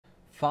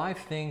5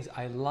 things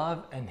I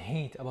love and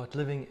hate about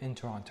living in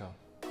Toronto.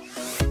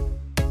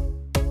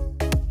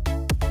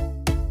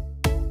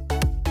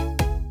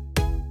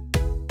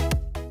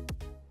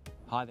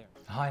 Hi there.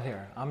 Hi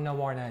there, I'm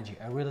Nawar Naji,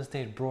 a real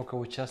estate broker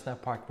with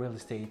Chestnut Park Real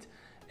Estate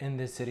in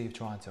the city of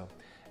Toronto.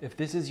 If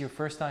this is your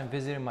first time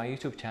visiting my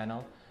YouTube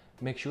channel,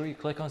 make sure you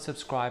click on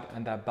subscribe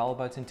and that bell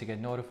button to get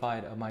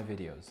notified of my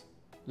videos.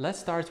 Let's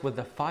start with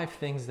the 5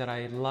 things that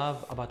I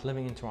love about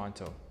living in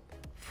Toronto.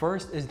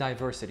 First is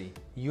diversity.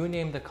 You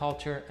name the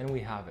culture and we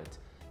have it.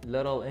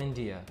 Little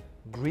India,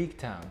 Greek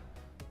town,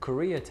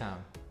 Koreatown,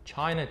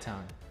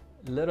 Chinatown,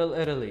 Little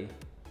Italy.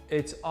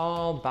 It's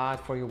all bad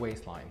for your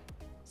waistline.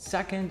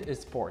 Second is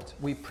sports.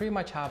 We pretty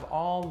much have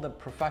all the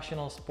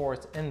professional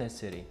sports in this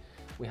city.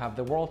 We have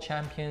the world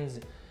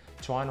champions,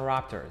 Toronto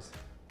Raptors.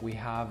 We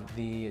have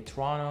the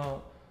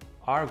Toronto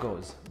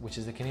Argos, which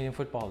is the Canadian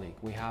Football League.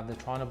 We have the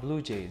Toronto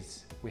Blue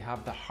Jays. We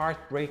have the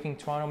heartbreaking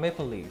Toronto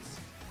Maple Leafs.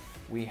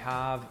 We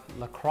have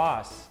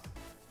lacrosse.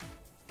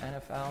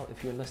 NFL,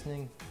 if you're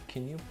listening,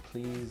 can you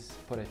please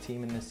put a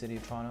team in the city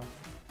of Toronto?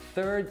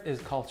 Third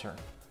is culture.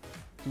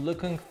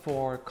 Looking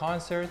for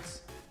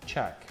concerts?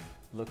 Check.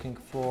 Looking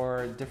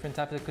for different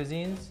types of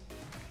cuisines?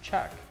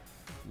 Check.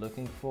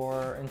 Looking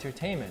for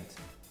entertainment?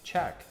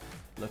 Check.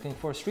 Looking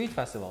for street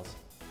festivals?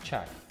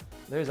 Check.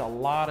 There's a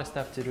lot of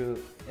stuff to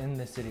do in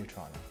the city of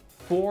Toronto.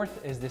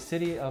 Fourth is the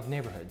city of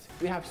neighborhoods.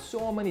 We have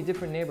so many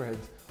different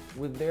neighborhoods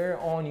with their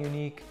own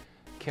unique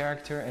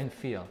character and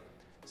feel,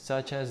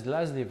 such as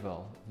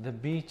Leslieville, the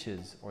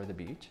beaches or the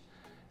beach.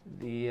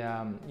 You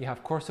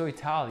have Corso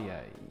Italia,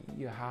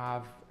 you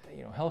have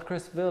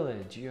Hillcrest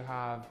Village, you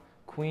have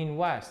Queen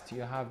West,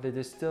 you have the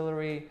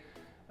Distillery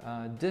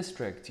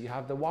District, you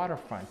have the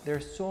waterfront.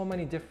 There's so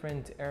many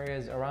different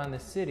areas around the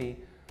city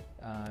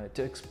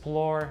to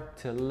explore,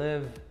 to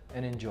live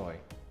and enjoy.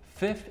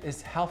 Fifth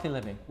is healthy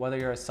living. Whether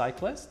you're a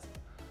cyclist,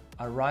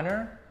 a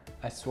runner,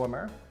 a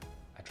swimmer,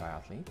 a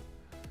triathlete,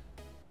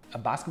 a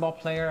basketball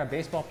player, a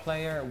baseball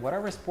player,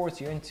 whatever sports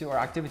you're into or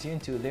activity you're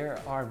into, there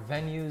are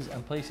venues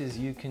and places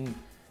you can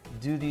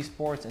do these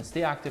sports and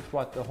stay active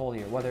throughout the whole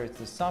year, whether it's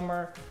the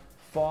summer,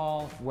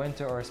 fall,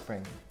 winter, or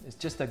spring. It's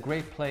just a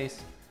great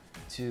place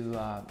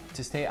to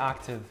stay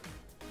active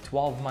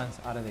 12 months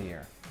out of the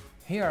year.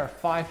 Here are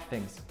 5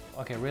 things,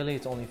 okay, really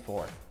it's only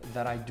 4,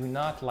 that I do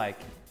not like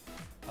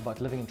about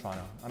living in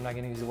Toronto. I'm not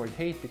gonna use the word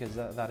hate because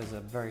that is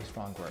a very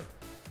strong word.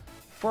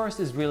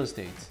 First is real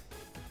estate.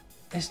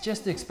 It's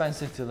just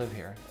expensive to live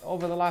here.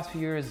 Over the last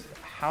few years,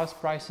 house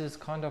prices,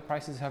 condo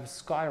prices have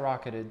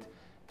skyrocketed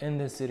in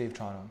the city of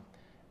Toronto.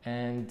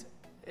 And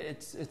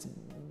it's a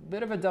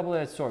bit of a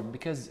double-edged sword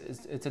because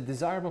it's a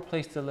desirable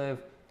place to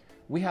live.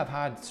 We have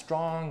had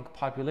strong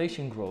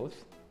population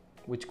growth,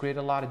 which created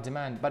a lot of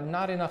demand, but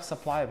not enough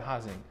supply of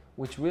housing,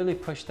 which really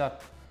pushed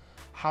up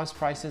house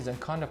prices and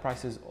condo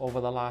prices over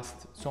the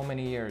last so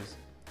many years,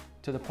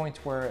 to the point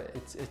where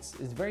it's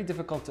very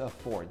difficult to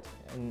afford.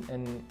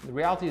 And the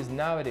reality is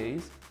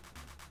nowadays,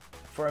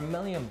 for $1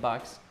 million,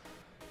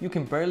 you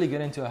can barely get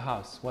into a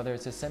house, whether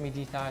it's a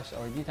semi-detached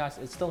or detached.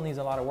 It still needs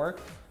a lot of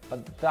work,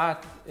 but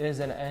that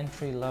is an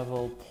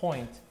entry-level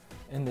point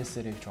in the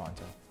city of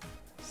Toronto.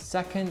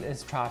 Second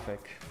is traffic.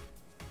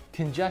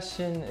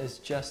 Congestion is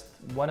just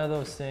one of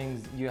those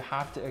things you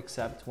have to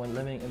accept when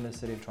living in the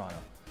city of Toronto.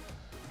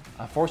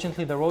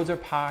 Unfortunately, the roads are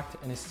packed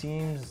and it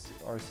seems,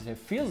 or it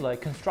feels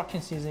like,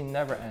 construction season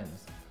never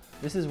ends.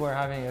 This is where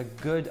having a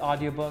good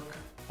audiobook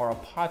or a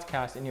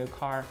podcast in your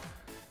car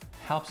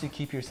helps you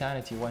keep your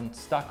sanity when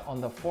stuck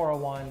on the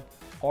 401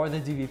 or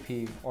the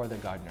DVP or the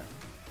Gardner.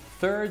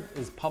 Third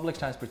is public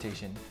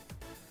transportation.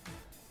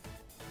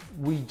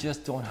 We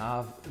just don't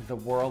have the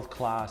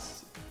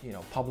world-class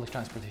public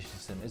transportation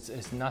system.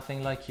 It's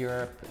nothing like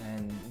Europe,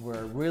 and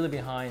we're really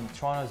behind.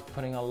 Toronto's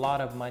putting a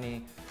lot of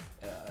money,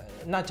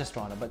 not just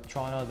Toronto, but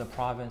Toronto, the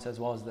province, as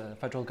well as the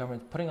federal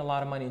government, putting a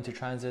lot of money into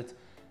transit,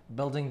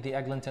 building the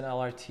Eglinton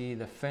LRT,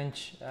 the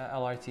Finch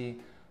LRT,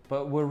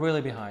 but we're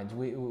really behind.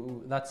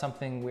 That's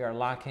something we are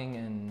lacking,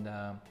 and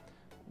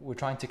we're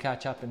trying to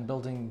catch up in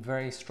building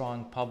very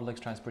strong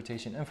public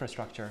transportation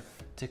infrastructure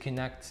to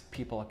connect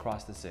people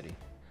across the city.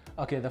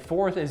 Okay, the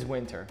fourth is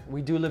winter.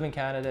 We do live in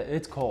Canada.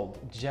 It's cold.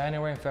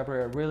 January and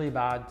February are really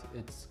bad.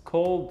 It's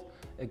cold.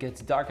 It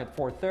gets dark at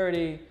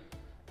 4:30,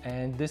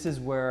 and this is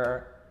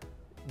where,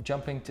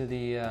 jumping to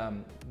the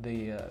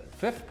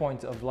fifth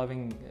point of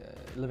living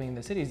in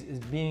the cities, is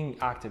being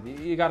active.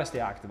 You got to stay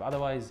active.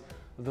 Otherwise,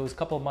 those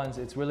couple of months,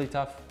 it's really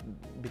tough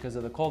because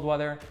of the cold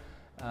weather.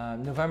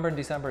 November and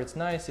December, it's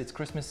nice. It's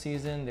Christmas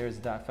season. There's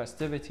that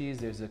festivities.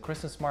 There's a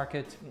Christmas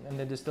market in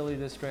the Distillery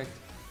District.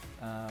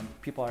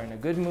 People are in a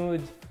good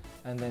mood.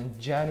 And then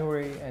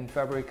January and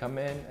February come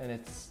in, and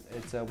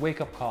it's a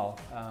wake-up call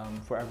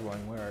for everyone,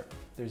 where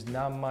there's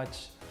not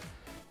much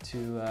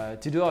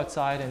to do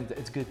outside, and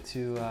it's good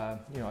to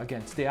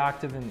again, stay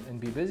active and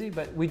be busy.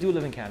 But we do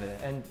live in Canada,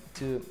 and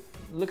to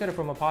look at it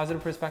from a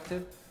positive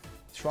perspective,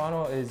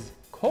 Toronto is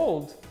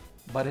cold,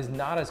 but is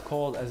not as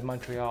cold as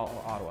Montreal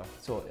or Ottawa.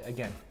 So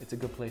again, it's a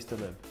good place to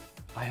live.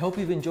 I hope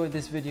you've enjoyed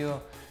this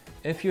video.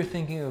 If you're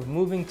thinking of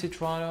moving to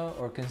Toronto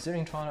or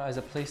considering Toronto as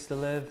a place to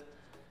live,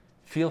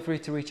 feel free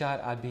to reach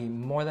out. I'd be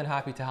more than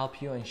happy to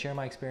help you and share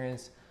my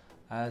experience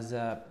as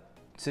a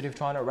City of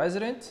Toronto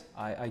resident.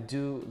 I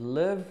do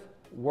live,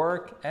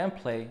 work, and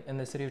play in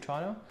the City of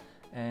Toronto,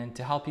 and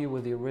to help you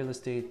with your real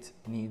estate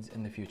needs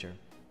in the future.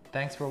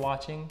 Thanks for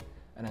watching,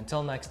 and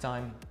until next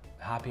time,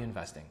 happy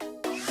investing.